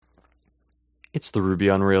It's the Ruby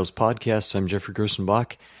on Rails podcast. I'm Jeffrey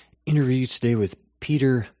Grossenbach. Interview today with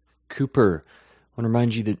Peter Cooper. I want to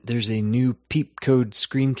remind you that there's a new Peep Code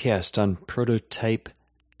screencast on prototype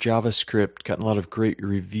JavaScript. Gotten a lot of great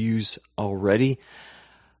reviews already.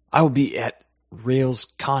 I will be at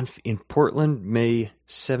RailsConf in Portland, May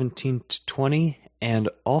 17 to 20, and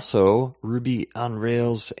also Ruby on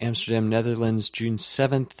Rails Amsterdam, Netherlands, June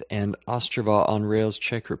 7th, and Ostrava on Rails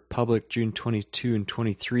Czech Republic, June 22 and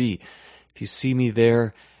 23. If you see me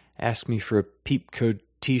there, ask me for a Peep Code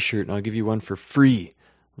t-shirt, and I'll give you one for free.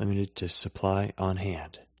 Limited to supply on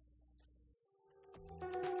hand.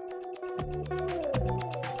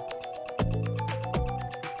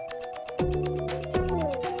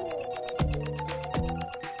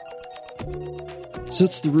 So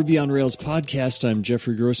it's the Ruby on Rails podcast. I'm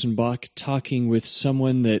Jeffrey Grossenbach, talking with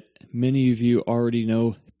someone that many of you already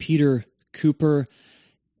know, Peter Cooper.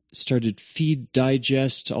 Started Feed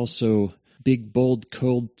Digest, also Big Bold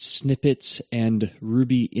Cold Snippets, and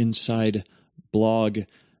Ruby Inside blog,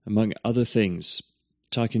 among other things.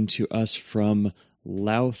 Talking to us from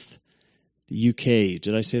Louth, the UK.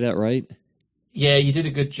 Did I say that right? Yeah, you did a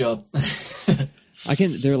good job.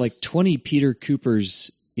 There are like 20 Peter Coopers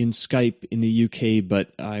in Skype in the UK,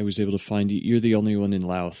 but I was able to find you. You're the only one in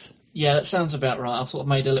Louth. Yeah, that sounds about right. I've sort of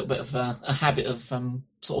made a little bit of a habit of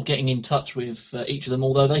sort of getting in touch with each of them,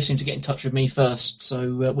 although they seem to get in touch with me first. So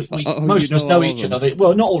most of us know each other.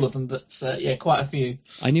 Well, not all of them, but yeah, quite a few.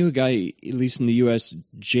 I knew a guy, at least in the US,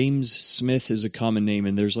 James Smith is a common name,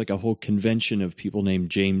 and there's like a whole convention of people named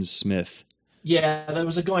James Smith. Yeah, there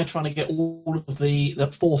was a guy trying to get all of the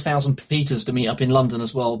 4,000 Peters to meet up in London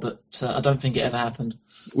as well, but I don't think it ever happened.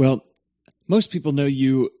 Well, most people know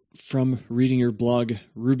you from reading your blog,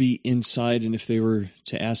 Ruby Inside, and if they were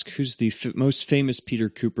to ask who's the most famous Peter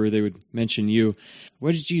Cooper, they would mention you.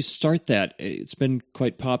 Why did you start that? It's been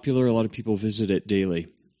quite popular. A lot of people visit it daily.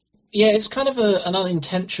 Yeah, it's kind of an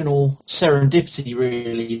unintentional serendipity,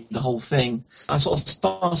 really, the whole thing. I sort of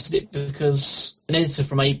started it because an editor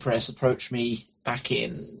from A-Press approached me back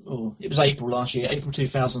in, it was April last year, April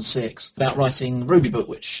 2006, about writing a Ruby book,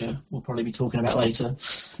 which we'll probably be talking about later.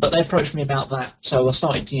 But they approached me about that, so I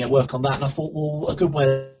started to work on that, and I thought, well, a good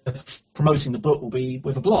way of promoting the book will be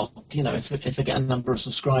with a blog. If I get a number of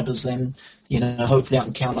subscribers, then hopefully I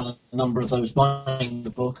can count on a number of those buying the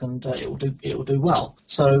book, and it will do well.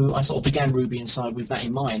 So I sort of began Ruby Inside with that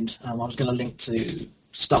in mind. I was going to link to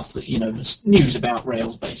stuff that news about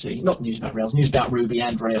Rails, basically, not news about Rails, news about Ruby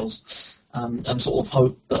and Rails. And sort of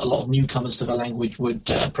hope that a lot of newcomers to the language would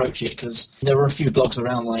approach it, because there were a few blogs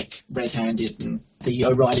around like Red Handed and the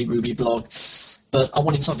O'Reilly Ruby blog, but I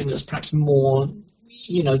wanted something that was perhaps more,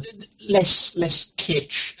 less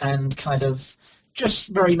kitsch and kind of just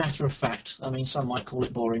very matter of fact. I mean, some might call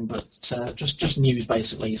it boring, but just news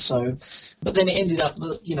basically. So, but then it ended up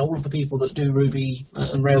that all of the people that do Ruby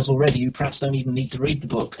and Rails already, who perhaps don't even need to read the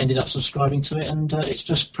book, ended up subscribing to it, and it's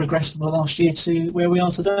just progressed in the last year to where we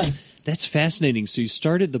are today. That's fascinating. So you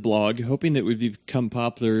started the blog hoping that it would become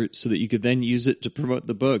popular so that you could then use it to promote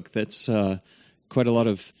the book. That's quite a lot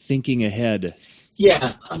of thinking ahead.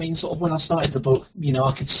 Yeah, I mean, sort of when I started the book,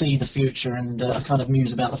 I could see the future, and I kind of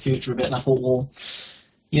mused about the future a bit, and I thought, well,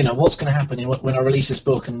 what's going to happen when I release this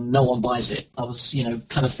book and no one buys it? I was,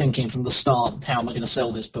 kind of thinking from the start, how am I going to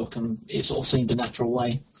sell this book? And it sort of seemed a natural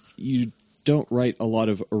way. You don't write a lot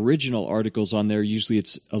of original articles on there. Usually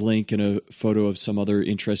it's a link and a photo of some other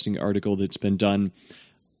interesting article that's been done.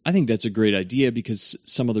 I think that's a great idea because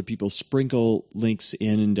some other people sprinkle links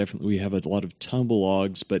in, and definitely we have a lot of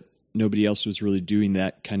Tumblr, but nobody else was really doing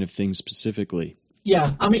that kind of thing specifically.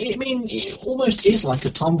 Yeah, I mean, it almost is like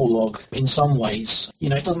a Tumblr in some ways.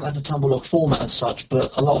 It doesn't have the Tumblr format as such,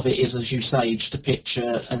 but a lot of it is, as you say, just a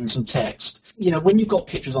picture and some text. When you've got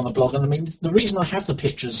pictures on a blog, and I mean, the reason I have the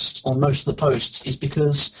pictures on most of the posts is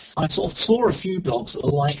because I sort of saw a few blogs that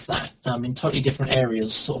were like that in totally different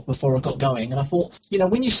areas sort of before I got going, and I thought,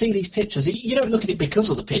 when you see these pictures, you don't look at it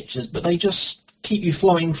because of the pictures, but they just keep you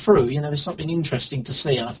flowing through. There's something interesting to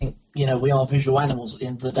see, and I think, we are visual animals at the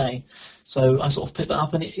end of the day. So I sort of picked that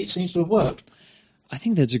up, and it seems to have worked. I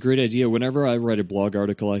think that's a great idea. Whenever I write a blog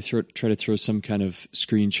article, I try to throw some kind of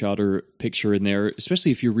screenshot or picture in there,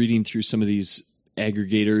 especially if you're reading through some of these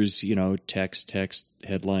aggregators, text,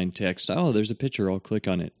 headline, text. Oh, there's a picture. I'll click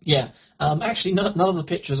on it. Yeah. Actually, none of the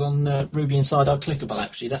pictures on Ruby Inside are clickable,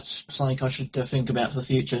 actually. That's something I should think about for the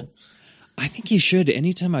future. I think you should.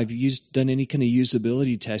 Anytime I've done any kind of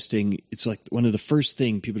usability testing, it's like one of the first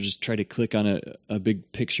thing people just try to click on a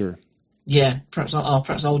big picture. Yeah, perhaps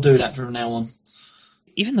I'll do that from now on.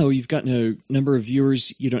 Even though you've gotten a number of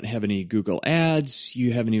viewers, you don't have any Google ads.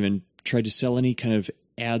 You haven't even tried to sell any kind of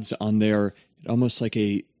ads on there. almost like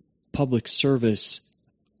a public service,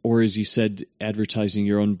 or as you said, advertising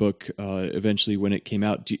your own book eventually when it came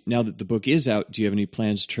out. Now that the book is out, do you have any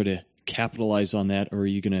plans to try to capitalize on that, or are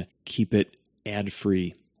you going to keep it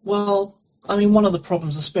ad-free? Well, I mean, one of the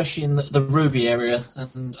problems, especially in the Ruby area,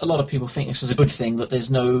 and a lot of people think this is a good thing, that there's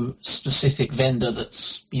no specific vendor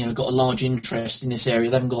that's, got a large interest in this area.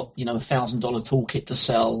 They haven't got, $1,000 toolkit to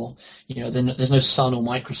sell. Or, there's no Sun or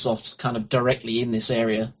Microsoft kind of directly in this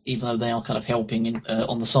area, even though they are kind of helping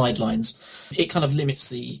on the sidelines. It kind of limits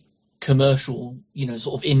the commercial,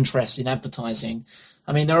 sort of interest in advertising.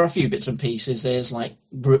 I mean, there are a few bits and pieces. There's like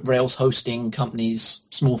Rails hosting companies,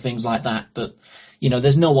 small things like that, but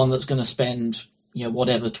there's no one that's going to spend,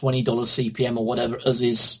 whatever, $20 CPM or whatever, as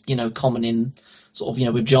is, common in sort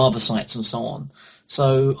of, with Java sites and so on.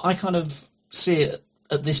 So I kind of see it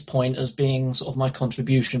at this point as being sort of my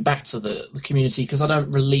contribution back to the community, because I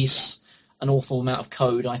don't release an awful amount of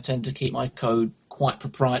code. I tend to keep my code quite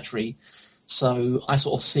proprietary. So I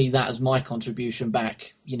sort of see that as my contribution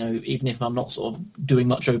back, even if I'm not sort of doing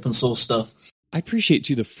much open source stuff. I appreciate,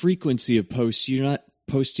 too, the frequency of posts. You're not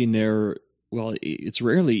posting there. Well, it's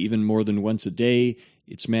rarely even more than once a day.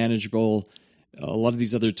 It's manageable. A lot of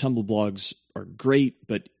these other Tumblr blogs are great,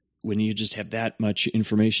 but when you just have that much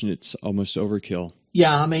information, it's almost overkill.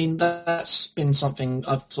 Yeah, I mean, that's been something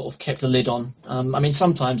I've sort of kept a lid on. I mean,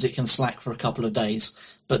 sometimes it can slack for a couple of days,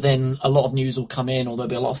 but then a lot of news will come in, or there'll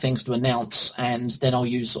be a lot of things to announce, and then I'll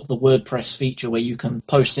use sort of the WordPress feature where you can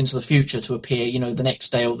post into the future to appear, the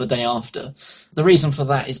next day or the day after. The reason for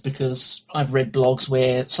that is because I've read blogs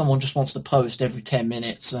where someone just wants to post every 10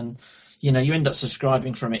 minutes, and, you end up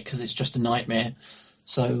subscribing from it because it's just a nightmare.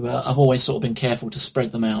 So I've always sort of been careful to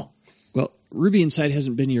spread them out. Well, Ruby Inside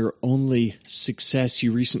hasn't been your only success.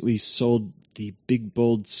 You recently sold the Big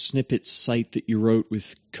Bold Snippets site that you wrote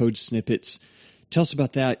with code snippets. Tell us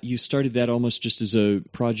about that. You started that almost just as a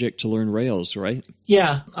project to learn Rails, right?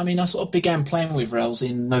 Yeah, I mean, I sort of began playing with Rails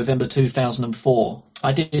in November 2004.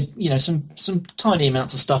 I did, some tiny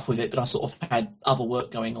amounts of stuff with it, but I sort of had other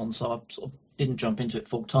work going on, so I sort of didn't jump into it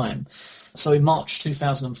full time. So in March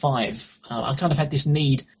 2005, I kind of had this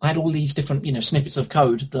need. I had all these different, snippets of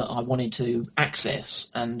code that I wanted to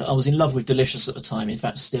access, and I was in love with Delicious at the time. In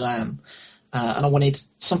fact, still am. And I wanted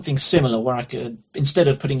something similar where I could, instead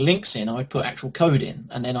of putting links in, I would put actual code in,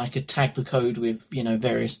 and then I could tag the code with,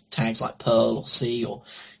 various tags like Perl or C or,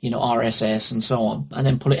 RSS and so on, and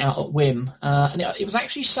then pull it out at whim. And it was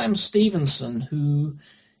actually Sam Stevenson who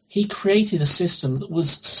he created a system that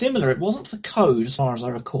was similar. It wasn't for code, as far as I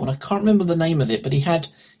recall, and I can't remember the name of it, but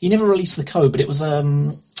he never released the code, but it was a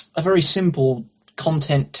very simple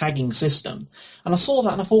content tagging system. And I saw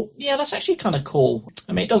that and I thought, yeah, that's actually kind of cool.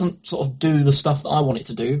 I mean, it doesn't sort of do the stuff that I want it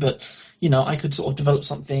to do, but, I could sort of develop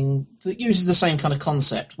something that uses the same kind of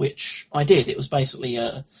concept, which I did. It was basically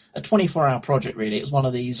a 24-hour project, really. It was one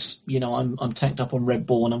of these, I'm tanked up on Red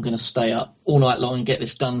Bull and I'm going to stay up all night long and get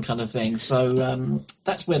this done kind of thing. So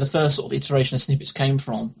that's where the first sort of iteration of snippets came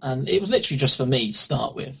from. And it was literally just for me to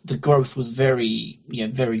start with. The growth was very,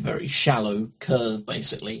 very, very shallow curve,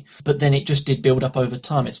 basically. But then it just did build up over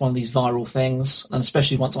time. It's one of these viral things. And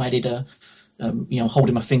especially once I added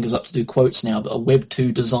holding my fingers up to do quotes now, but a Web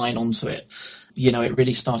 2 design onto it, it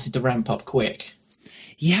really started to ramp up quick.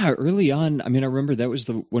 Yeah, early on, I mean, I remember that was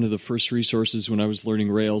one of the first resources when I was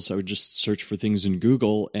learning Rails. I would just search for things in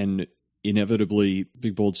Google, and inevitably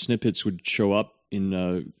Big Bold Snippets would show up in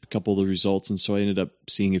a couple of the results, and so I ended up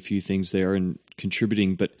seeing a few things there and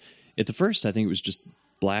contributing. But at the first, I think it was just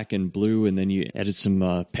black and blue, and then you added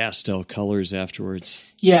some pastel colors afterwards.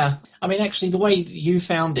 Yeah, I mean, actually, the way you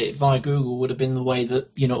found it via Google would have been the way that,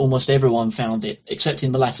 almost everyone found it, except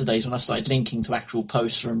in the latter days when I started linking to actual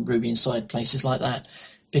posts from Ruby Inside, places like that,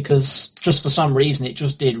 because just for some reason it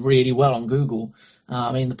just did really well on Google.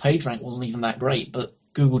 I mean, the page rank wasn't even that great, but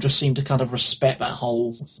Google just seemed to kind of respect that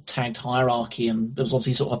whole tagged hierarchy, and there was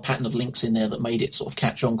obviously sort of a pattern of links in there that made it sort of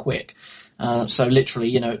catch on quick. So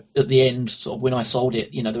literally, at the end, sort of when I sold it,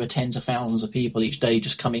 there were tens of thousands of people each day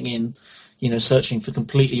just coming in, searching for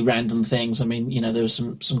completely random things. I mean, there were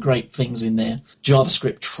some great things in there.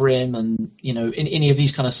 JavaScript trim and, in any of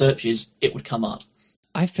these kind of searches, it would come up.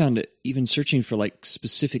 I found it even searching for like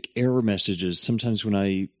specific error messages. Sometimes when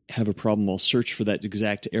I have a problem, I'll search for that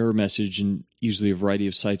exact error message, and usually a variety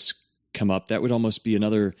of sites come up. That would almost be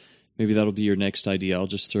another, maybe that'll be your next idea. I'll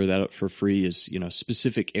just throw that up for free is,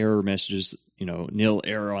 specific error messages, nil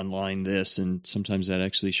error on line this. And sometimes that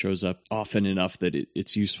actually shows up often enough that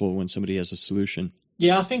it's useful when somebody has a solution.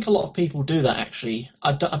 Yeah, I think a lot of people do that, actually.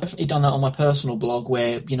 I've definitely done that on my personal blog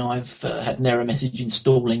where, I've had an error message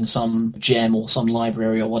installing some gem or some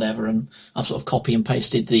library or whatever, and I've sort of copy and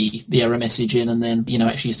pasted the error message in and then,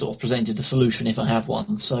 actually sort of presented a solution if I have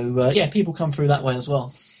one. So, yeah, people come through that way as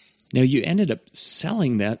well. Now, you ended up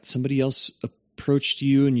selling that. Somebody else approached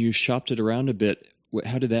you and you shopped it around a bit.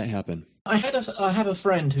 How did that happen? I have a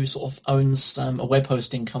friend who sort of owns a web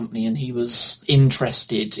hosting company, and he was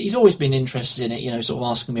interested. He's always been interested in it, sort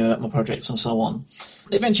of asking me about my projects and so on.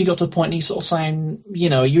 Eventually got to a point and he's sort of saying,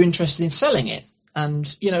 are you interested in selling it?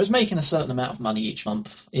 And, it was making a certain amount of money each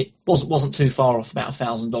month. It wasn't too far off about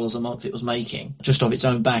 $1,000 a month it was making. Just off its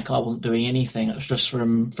own back, I wasn't doing anything. It was just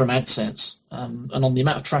from AdSense. And on the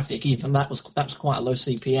amount of traffic, even that was quite a low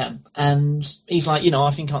CPM. And he's like,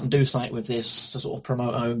 I think I can do something with this to sort of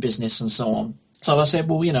promote my own business and so on. So I said,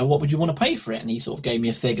 well, what would you want to pay for it? And he sort of gave me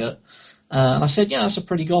a figure. And I said, yeah, that's a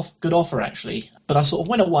pretty good offer, actually. But I sort of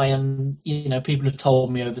went away and, people have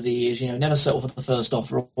told me over the years, never settle for the first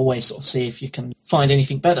offer, always sort of see if you can find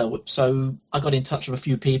anything better. So I got in touch with a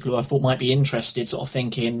few people who I thought might be interested, sort of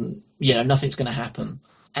thinking, nothing's going to happen.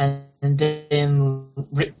 And then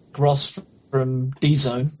Rick Ross from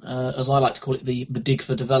D-Zone, as I like to call it, the dig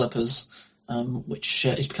for developers, which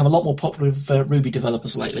has become a lot more popular with Ruby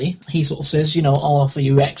developers lately. He sort of says, I'll offer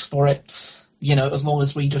you X for it. As long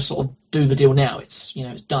as we just sort of do the deal now, it's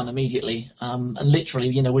done immediately. And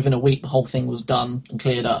literally, within a week, the whole thing was done and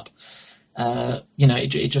cleared up.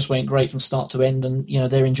 It just went great from start to end, and,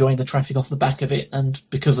 they're enjoying the traffic off the back of it. And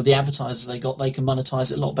because of the advertisers they got, they can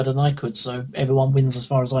monetize it a lot better than I could. So everyone wins as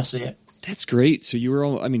far as I see it. That's great. So you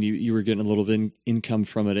were you were getting a little income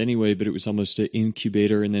from it anyway, but it was almost an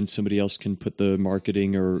incubator, and then somebody else can put the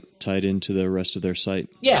marketing or tie it into the rest of their site.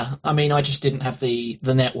 Yeah, I just didn't have the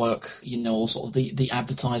network, or sort of the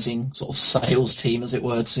advertising sort of sales team, as it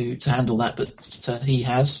were, to handle that, but he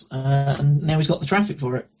has, and now he's got the traffic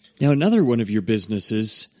for it. Now, another one of your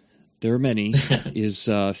businesses, there are many, is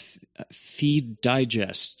Feed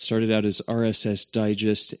Digest. Started out as RSS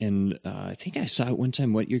Digest, and I think I saw it one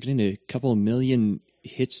time. You're getting a couple of million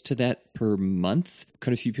hits to that per month?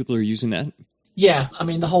 Quite a few people are using that. Yeah,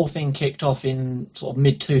 the whole thing kicked off in sort of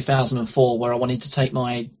mid-2004, where I wanted to take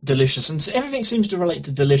my Delicious, and everything seems to relate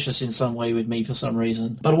to Delicious in some way with me for some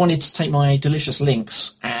reason, but I wanted to take my Delicious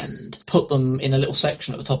links and put them in a little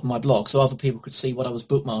section at the top of my blog so other people could see what I was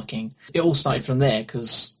bookmarking. It all started from there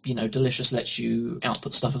because, Delicious lets you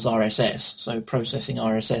output stuff as RSS, so processing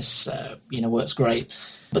RSS, works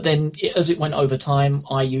great. But then as it went over time,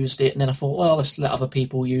 I used it, and then I thought, well, let's let other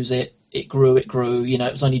people use it. It grew. It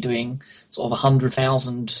was only doing sort of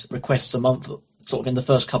 100,000 requests a month, sort of in the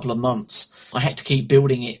first couple of months. I had to keep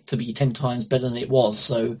building it to be 10 times better than it was.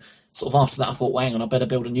 So sort of after that, I thought, well, hang on, I better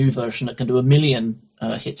build a new version that can do 1 million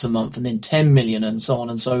hits a month, and then 10 million, and so on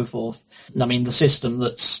and so forth. And the system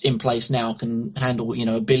that's in place now can handle,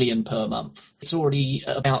 1 billion per month. It's already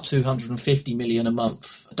about 250 million a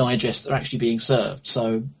month digests that are actually being served.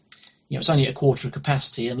 So, it's only at a quarter of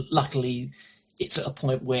capacity, and luckily it's at a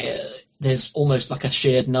point where there's almost like a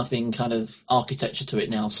shared nothing kind of architecture to it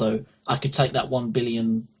now. So I could take that 1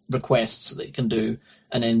 billion requests that it can do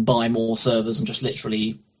and then buy more servers and just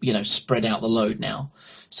literally, spread out the load now.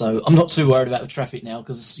 So I'm not too worried about the traffic now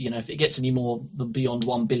because, if it gets any more than beyond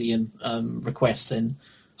 1 billion requests, then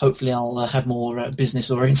hopefully I'll have more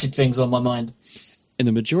business-oriented things on my mind. And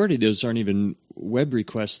the majority of those aren't even web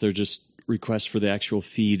requests. They're just requests for the actual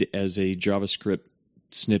feed as a JavaScript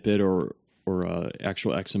snippet or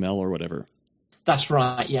actual XML or whatever. That's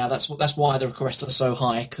right. Yeah, that's why the requests are so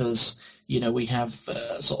high, because we have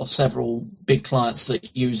sort of several big clients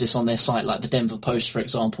that use this on their site, like the Denver Post, for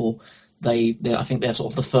example. I think they're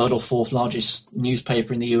sort of the third or fourth largest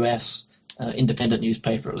newspaper in the US, independent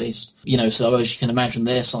newspaper at least. So as you can imagine,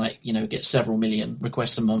 their site gets several million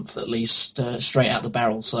requests a month at least, straight out the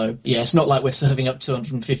barrel. So yeah, it's not like we're serving up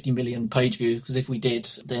 250 million page views, because if we did,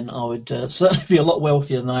 then I would certainly be a lot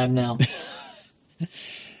wealthier than I am now.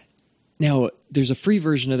 Now, there's a free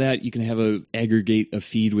version of that. You can aggregate a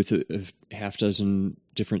feed with a half dozen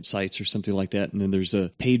different sites or something like that. And then there's a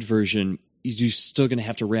paid version. You're still going to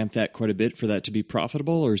have to ramp that quite a bit for that to be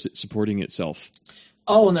profitable, or is it supporting itself?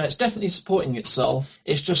 Oh, no, it's definitely supporting itself.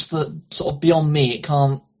 It's just that sort of beyond me, it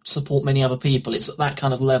can't support many other people. It's at that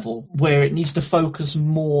kind of level where it needs to focus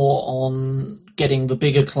more on getting the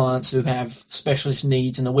bigger clients who have specialist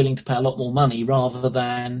needs and are willing to pay a lot more money, rather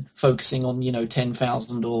than focusing on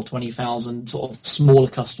 10,000 or 20,000 sort of smaller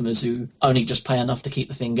customers who only just pay enough to keep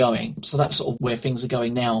the thing going. So that's sort of where things are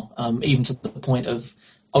going now, even to the point of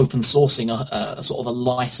open sourcing a sort of a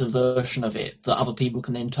lighter version of it that other people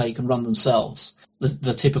can then take and run themselves.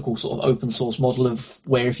 The typical sort of open source model of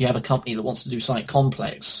where if you have a company that wants to do something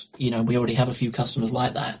complex, we already have a few customers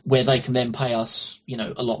like that, where they can then pay us,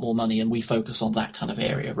 a lot more money, and we focus on that kind of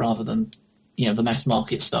area rather than, the mass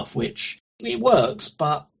market stuff, which it works,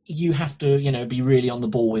 but you have to, be really on the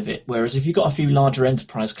ball with it. Whereas if you've got a few larger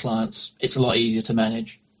enterprise clients, it's a lot easier to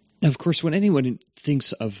manage. Now, of course, when anyone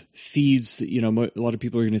thinks of feeds, a lot of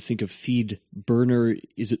people are going to think of FeedBurner.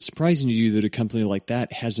 Is it surprising to you that a company like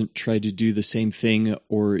that hasn't tried to do the same thing,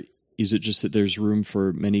 or is it just that there's room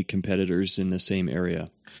for many competitors in the same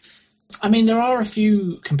area? I mean, there are a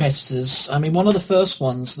few competitors. I mean, one of the first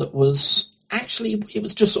ones that was actually, it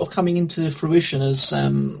was just sort of coming into fruition as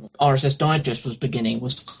RSS Digest was beginning,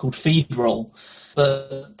 was called FeedRoll.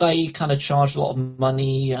 But they kind of charged a lot of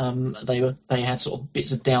money. They had sort of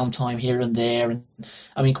bits of downtime here and there, and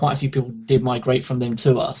I mean, quite a few people did migrate from them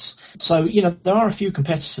to us. So there are a few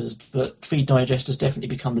competitors, but Feed Digest has definitely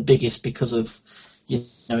become the biggest because of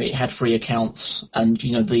it had free accounts, and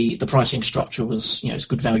the pricing structure was it's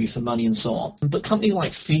good value for money and so on. But companies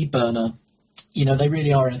like FeedBurner, they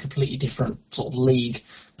really are in a completely different sort of league.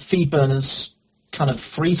 FeedBurner's kind of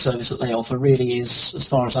free service that they offer really is, as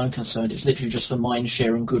far as I'm concerned, it's literally just for mind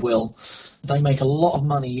share and goodwill. They make a lot of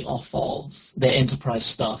money off of their enterprise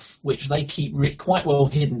stuff, which they keep quite well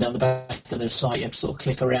hidden down the back of their site. You have to sort of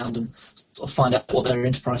click around and sort of find out what their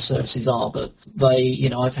enterprise services are. But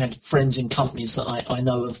they, I've had friends in companies that I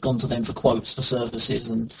know have gone to them for quotes for services,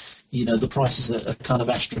 and the prices are kind of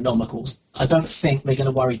astronomical. I don't think they're going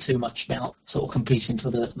to worry too much about sort of competing for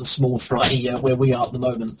the small fry where we are at the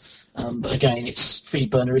moment. But again,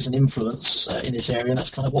 FeedBurner is an influence in this area, and that's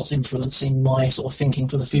kind of what's influencing my sort of thinking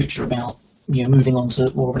for the future about moving on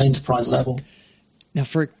to more of an enterprise level. Now,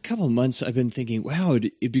 for a couple of months, I've been thinking, wow,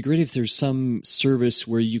 it'd be great if there's some service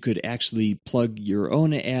where you could actually plug your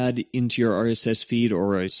own ad into your RSS feed,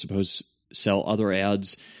 or I suppose sell other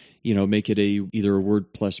ads, make it either a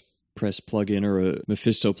WordPress plugin or a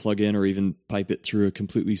Mephisto plugin, or even pipe it through a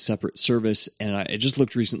completely separate service. And I just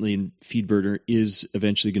looked recently, and FeedBurner is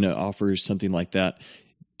eventually going to offer something like that.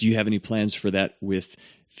 Do you have any plans for that with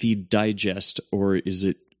Feed Digest, or is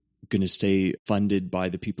it going to stay funded by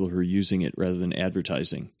the people who are using it rather than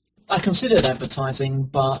advertising? I considered advertising,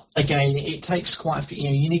 but again, it takes quite a few,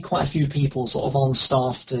 you need quite a few people sort of on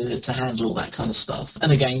staff to handle all that kind of stuff. And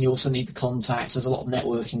again, you also need the contacts. There's a lot of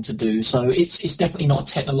networking to do. So it's definitely not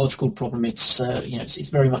a technological problem. It's, it's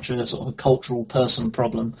very much a sort of a cultural person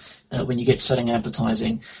problem when you get to selling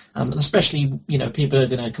advertising. And especially, people are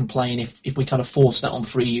going to complain if we kind of force that on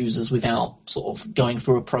free users without sort of going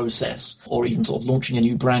through a process or even sort of launching a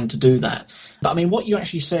new brand to do that. But I mean, what you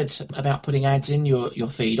actually said about putting ads in your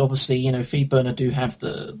feed, obviously, FeedBurner do have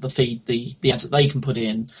the feed, the ads that they can put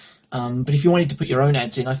in. But if you wanted to put your own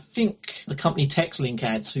ads in, I think the company TextLink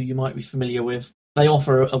Ads, who you might be familiar with, they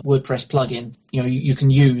offer a WordPress plugin, you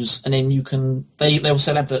can use, and then they'll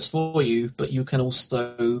sell adverts for you, but you can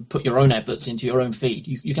also put your own adverts into your own feed.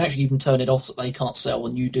 You can actually even turn it off so they can't sell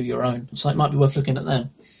and you do your own. So it might be worth looking at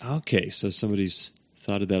them. Okay, so somebody's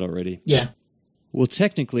thought of that already. Yeah. Well,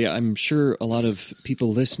 technically, I'm sure a lot of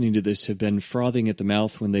people listening to this have been frothing at the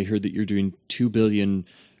mouth when they heard that you're doing 2 billion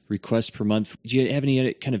requests per month. Do you have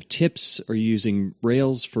any kind of tips? Are you using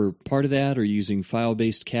Rails for part of that? Are you using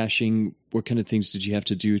file-based caching? What kind of things did you have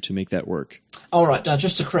to do to make that work? All right,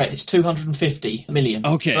 just to correct, it's 250 million.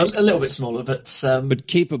 Okay. So a little bit smaller, but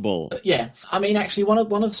capable. Yeah. I mean, actually,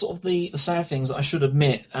 one of sort of the sad things that I should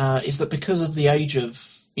admit is that because of the age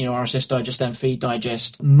of RSS Digest and Feed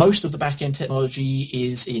Digest, most of the back-end technology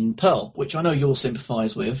is in Perl, which I know you'll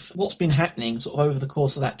sympathise with. What's been happening sort of over the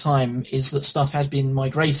course of that time is that stuff has been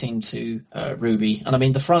migrating to Ruby. And I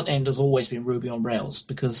mean, the front end has always been Ruby on Rails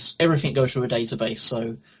because everything goes through a database,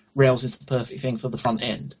 so Rails is the perfect thing for the front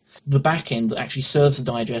end. The back end that actually serves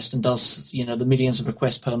the digest and does, the millions of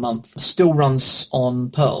requests per month still runs on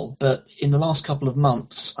Perl. But in the last couple of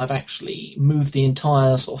months, I've actually moved the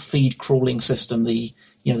entire sort of feed crawling system, the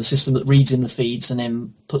system that reads in the feeds and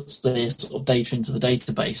then puts the sort of data into the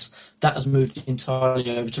database. That has moved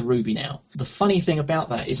entirely over to Ruby now. The funny thing about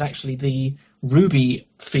that is actually the Ruby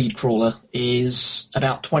feed crawler is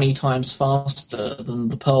about 20 times faster than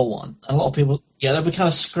the Perl one. And a lot of people, they'll be kind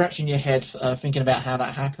of scratching your head thinking about how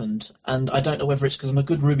that happened. And I don't know whether it's because I'm a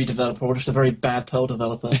good Ruby developer or just a very bad Perl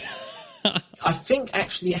developer. I think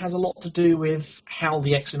actually it has a lot to do with how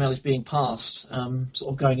the XML is being passed,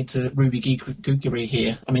 sort of going into Ruby geekery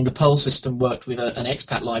here. I mean, the Perl system worked with an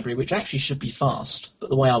expat library, which actually should be fast,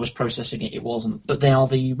 but the way I was processing it, it wasn't. But now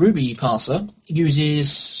the Ruby parser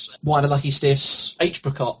uses Why the Lucky Stiff's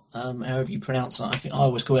HProcot however you pronounce it. I think I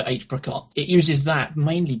always call it Apricot. It uses that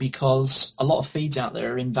mainly because a lot of feeds out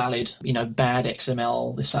there are invalid, bad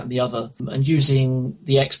XML, this, that, and the other. And using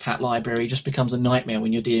the XPath library just becomes a nightmare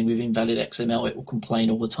when you're dealing with invalid XML. It will complain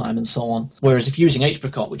all the time and so on. Whereas if using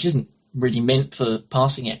Apricot, which isn't really meant for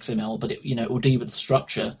parsing XML, but it will deal with the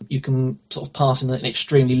structure, you can sort of parse in an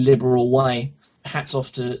extremely liberal way. Hats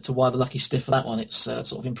off to Why the Lucky Stiff for that one. It's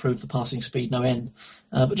sort of improved the passing speed no end.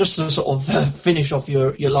 But just to sort of finish off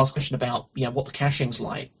your last question about what the caching's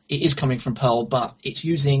like, it is coming from Perl, but it's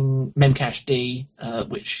using Memcached,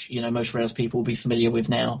 which most Rails people will be familiar with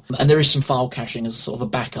now. And there is some file caching as sort of a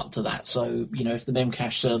backup to that. So if the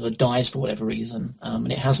Memcache server dies for whatever reason,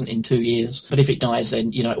 and it hasn't in 2 years, but if it dies,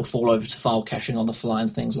 then it will fall over to file caching on the fly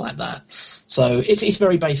and things like that. So it's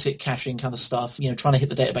very basic caching kind of stuff. Trying to hit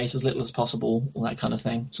the database as little as possible, all that kind of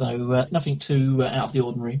thing. So nothing too out of the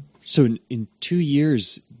ordinary. So in 2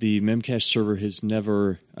 years, the Memcache server has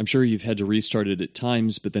never, I'm sure you've had to restart it at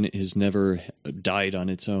times, but then it has never died on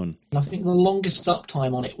its own. I think the longest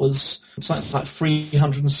uptime on it was something like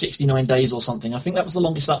 369 days or something. I think that was the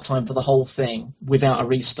longest uptime for the whole thing without a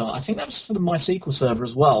restart. I think that was for the MySQL server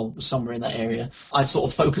as well, somewhere in that area. I've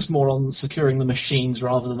sort of focused more on securing the machines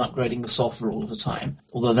rather than upgrading the software all of the time,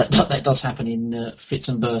 although that does happen in fits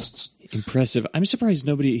and bursts. Impressive. I'm surprised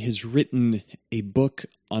nobody has written a book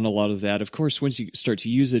on a lot of that. Of course, once you start to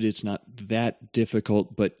use it, it's not that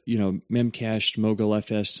difficult, but, Memcached,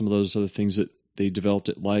 MogulFS, some of those other things that they developed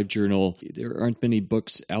at LiveJournal, there aren't many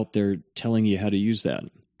books out there telling you how to use that.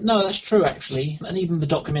 No, that's true, actually. And even the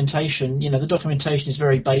documentation, the documentation is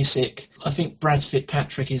very basic. I think Brad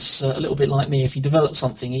Fitzpatrick is a little bit like me. If he develops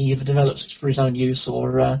something, he either develops it for his own use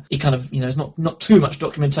or he kind of, there's not too much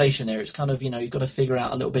documentation there. It's kind of, you've got to figure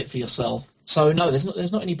out a little bit for yourself. So no,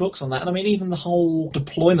 there's not any books on that. And I mean, even the whole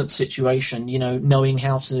deployment situation, knowing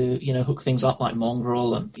how to, hook things up like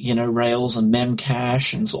Mongrel and, Rails and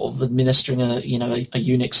Memcache and sort of administering a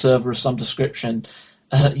Unix server of some description.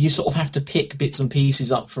 You sort of have to pick bits and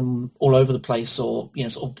pieces up from all over the place, or,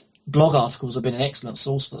 sort of blog articles have been an excellent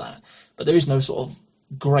source for that. But there is no sort of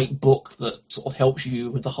great book that sort of helps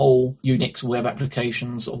you with the whole Unix web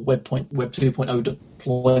applications or Web 2.0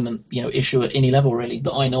 deployment, issue at any level, really,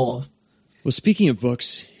 that I know of. Well, speaking of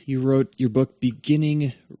books, you wrote your book,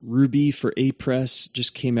 Beginning Ruby for A-Press,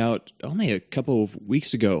 just came out only a couple of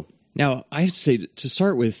weeks ago. Now, I have to say, to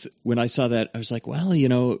start with, when I saw that, I was like, well,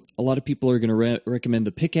 a lot of people are going to recommend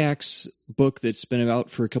the Pickaxe book that's been out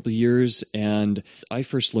for a couple of years, and I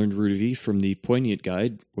first learned Ruby from the Poignant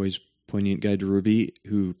Guide, Boy's Poignant Guide to Ruby,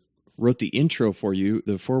 who wrote the intro for you,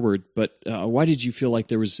 the foreword, but why did you feel like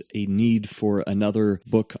there was a need for another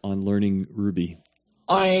book on learning Ruby?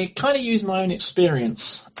 I kind of used my own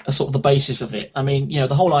experience as sort of the basis of it. I mean,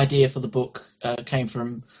 the whole idea for the book came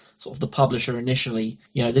from sort of the publisher initially.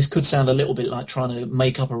 This could sound a little bit like trying to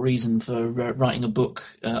make up a reason for writing a book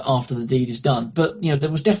after the deed is done. But,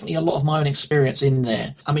 there was definitely a lot of my own experience in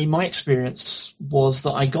there. I mean, my experience was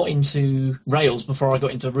that I got into Rails before I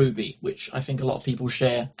got into Ruby, which I think a lot of people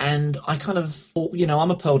share. And I kind of thought,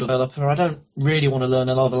 I'm a Perl developer. I don't really want to learn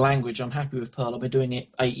another language. I'm happy with Perl. I've been doing it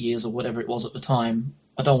 8 years or whatever it was at the time.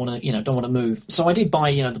 I don't want to, move. So I did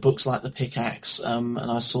buy, the books like the Pickaxe, and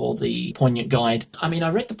I saw the Poignant Guide. I mean,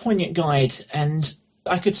 I read the Poignant Guide and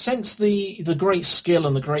I could sense the great skill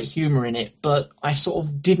and the great humour in it, but I sort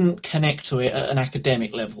of didn't connect to it at an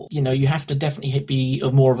academic level. You have to definitely be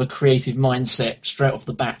of more of a creative mindset straight off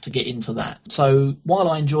the bat to get into that. So while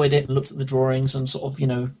I enjoyed it and looked at the drawings and sort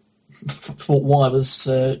of, thought, I was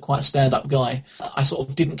quite a stand-up guy, I sort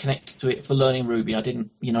of didn't connect to it for learning Ruby. I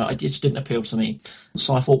didn't, it just didn't appeal to me.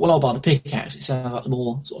 So I thought, well, I'll buy the Pickaxe. It sounds like the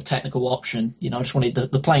more sort of technical option. I just wanted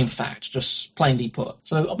the plain facts, just plainly put.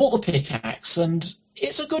 So I bought the Pickaxe, and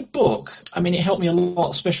it's a good book. I mean, it helped me a lot,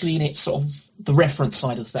 especially in its sort of the reference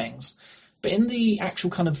side of things. But in the actual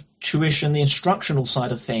kind of tuition, the instructional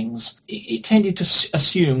side of things, it tended to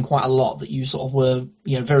assume quite a lot that you sort of were,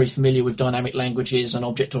 very familiar with dynamic languages and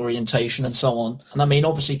object orientation and so on. And I mean,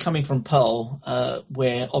 obviously coming from Perl,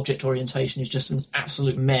 where object orientation is just an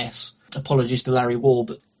absolute mess. Apologies to Larry Wall,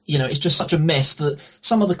 but, it's just such a mess that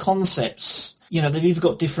some of the concepts, they've either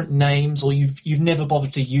got different names or you've never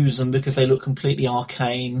bothered to use them because they look completely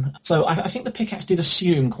arcane. So I think the Pickaxe did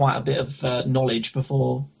assume quite a bit of knowledge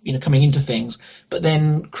before, coming into things. But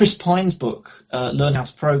then Chris Pine's book, Learn How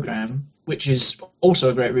to Program, which is also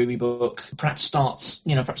a great Ruby book, perhaps starts,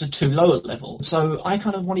 perhaps at too low a level. So I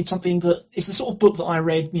kind of wanted something that is the sort of book that I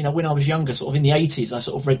read, when I was younger, sort of in the 80s. I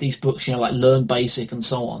sort of read these books, like Learn Basic and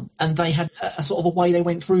so on. And they had a sort of a way they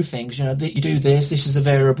went through things, that you do this is a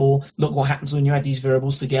variable, look what happens when you add these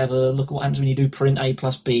variables together, look what happens when you do print A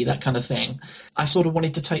plus B, that kind of thing. I sort of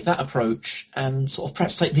wanted to take that approach and sort of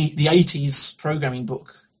perhaps take the 80s programming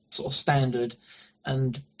book sort of standard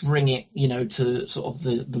and bring it, to sort of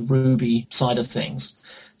the Ruby side of things.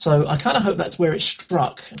 So I kind of hope that's where it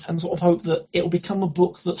struck, and sort of hope that it will become a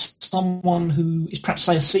book that someone who is perhaps,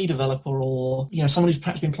 say, a C developer, or, someone who's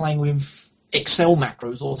perhaps been playing with Excel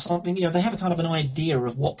macros or something, they have a kind of an idea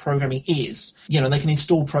of what programming is. They can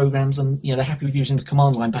install programs and, they're happy with using the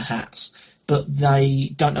command line perhaps, but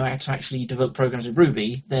they don't know how to actually develop programs with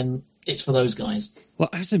Ruby, then it's for those guys. Well,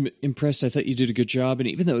 I was impressed. I thought you did a good job. And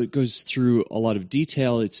even though it goes through a lot of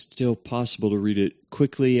detail, it's still possible to read it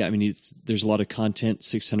quickly. I mean, there's a lot of content,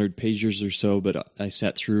 600 pages or so, but I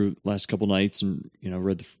sat through last couple nights and,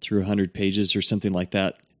 read through 100 pages or something like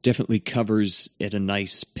that. Definitely covers at a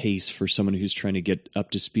nice pace for someone who's trying to get up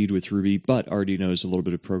to speed with Ruby, but already knows a little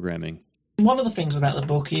bit of programming. One of the things about the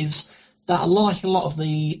book is that, like a lot of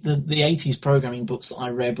the 80s programming books that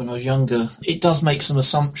I read when I was younger, it does make some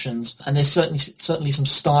assumptions, and there's certainly some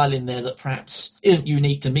style in there that perhaps isn't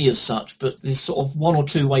unique to me as such, but there's sort of one or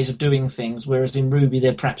two ways of doing things, whereas in Ruby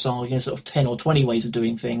there perhaps are sort of 10 or 20 ways of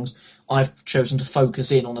doing things. I've chosen to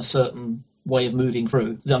focus in on a certain way of moving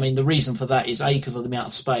through. I mean, the reason for that is A, because of the amount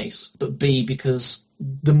of space, but B, because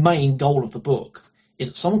the main goal of the book is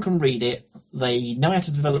that someone can read it, they know how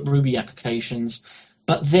to develop Ruby applications,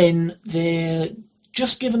 but then they're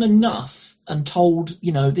just given enough and told,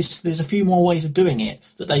 there's a few more ways of doing it,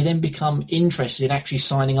 that they then become interested in actually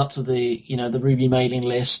signing up to the Ruby mailing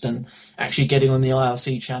list and actually getting on the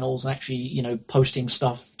IRC channels and actually, posting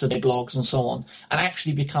stuff to their blogs and so on, and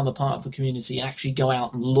actually become a part of the community and actually go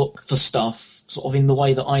out and look for stuff sort of in the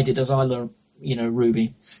way that I did as I learned,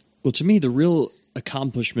 Ruby. Well, to me, the real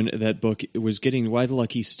accomplishment of that book was getting Why the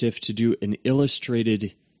Lucky Stiff to do an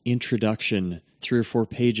illustrated introduction, 3 or 4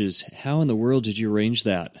 pages. How in the world did you arrange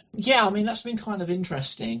that? Yeah, I mean, that's been kind of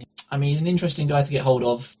interesting. I mean, he's an interesting guy to get hold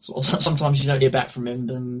of. Sometimes you don't hear back from him,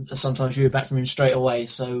 and sometimes you hear back from him straight away.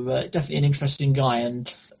 So definitely an interesting guy.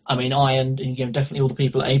 And I mean, and definitely all the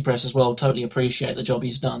people at Apress as well totally appreciate the job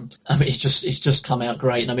he's done. I mean, it's just come out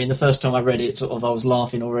great. And I mean, the first time I read it, I was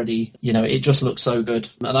laughing already. It just looked so good.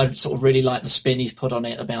 And I sort of really like the spin he's put on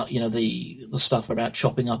it about, the stuff about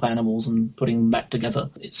chopping up animals and putting them back together.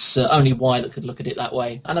 It's only Y that could look at it that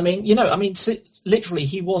way. And I mean, literally,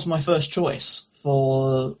 he was my first choice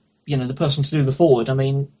for, the person to do the forward. I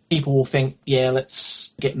mean, people will think, yeah,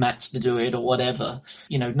 let's get Mats to do it or whatever.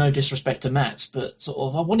 No disrespect to Mats, but sort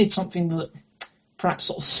of I wanted something that perhaps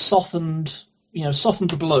sort of softened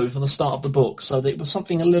the blow for the start of the book, so that it was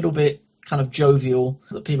something a little bit kind of jovial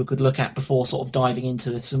that people could look at before sort of diving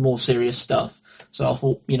into some more serious stuff. So I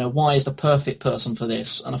thought, Y is the perfect person for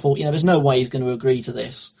this. And I thought, there's no way he's going to agree to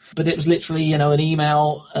this. But it was literally, an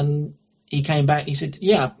email, and he came back and he said,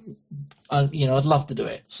 yeah, I'd love to do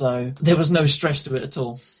it. So there was no stress to it at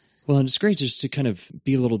all. Well, and it's great just to kind of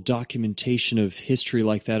be a little documentation of history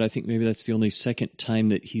like that. I think maybe that's the only second time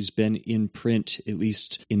that he's been in print, at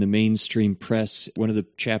least in the mainstream press. One of the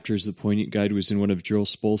chapters of the Poignant Guide was in one of Joel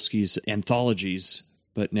Spolsky's anthologies,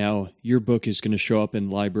 but now your book is going to show up in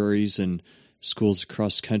libraries and schools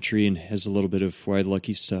across country and has a little bit of Why the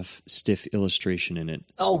Lucky Stiff illustration in it.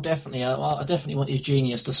 Oh, definitely. I definitely want his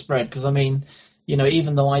genius to spread, because, I mean,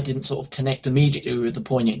 even though I didn't sort of connect immediately with the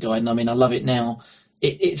Poignant Guide, and I mean, I love it now,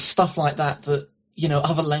 it's stuff like that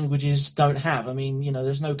other languages don't have. I mean,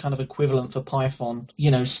 there's no kind of equivalent for Python,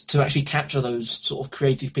 to actually capture those sort of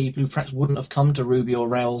creative people who perhaps wouldn't have come to Ruby or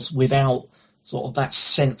Rails without sort of that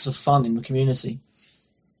sense of fun in the community.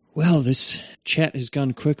 Well, this chat has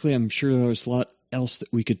gone quickly. I'm sure there was a lot else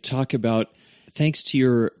that we could talk about. Thanks to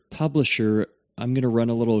your publisher, I'm going to run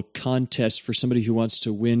a little contest for somebody who wants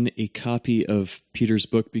to win a copy of Peter's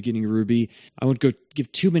book, Beginning Ruby. I won't go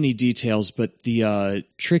give too many details, but the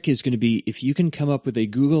trick is going to be if you can come up with a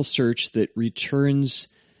Google search that returns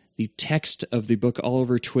the text of the book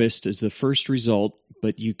Oliver Twist as the first result,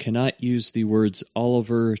 but you cannot use the words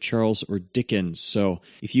Oliver, Charles, or Dickens. So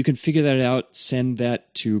if you can figure that out, send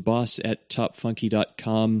that to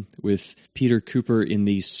boss@topfunky.com with Peter Cooper in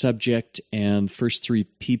the subject, and first 3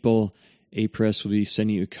 people, Apress will be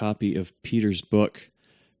sending you a copy of Peter's book.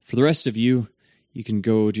 For the rest of you, you can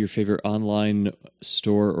go to your favorite online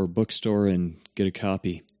store or bookstore and get a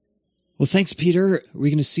copy. Well, thanks, Peter. Are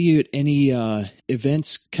we going to see you at any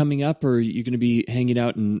events coming up, or are you going to be hanging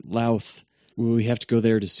out in Louth? Will we have to go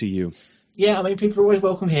there to see you? Yeah, I mean, people are always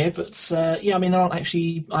welcome here, but yeah, I mean, I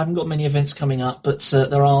haven't got many events coming up, but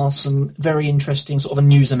there are some very interesting sort of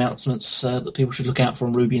news announcements that people should look out for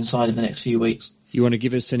on Ruby Inside in the next few weeks. You want to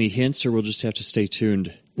give us any hints, or we'll just have to stay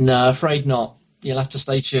tuned? No, afraid not. You'll have to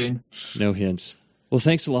stay tuned. No hints. Well,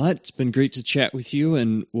 thanks a lot. It's been great to chat with you,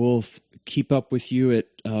 and we'll keep up with you at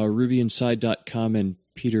rubyinside.com and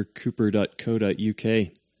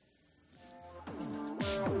petercooper.co.uk.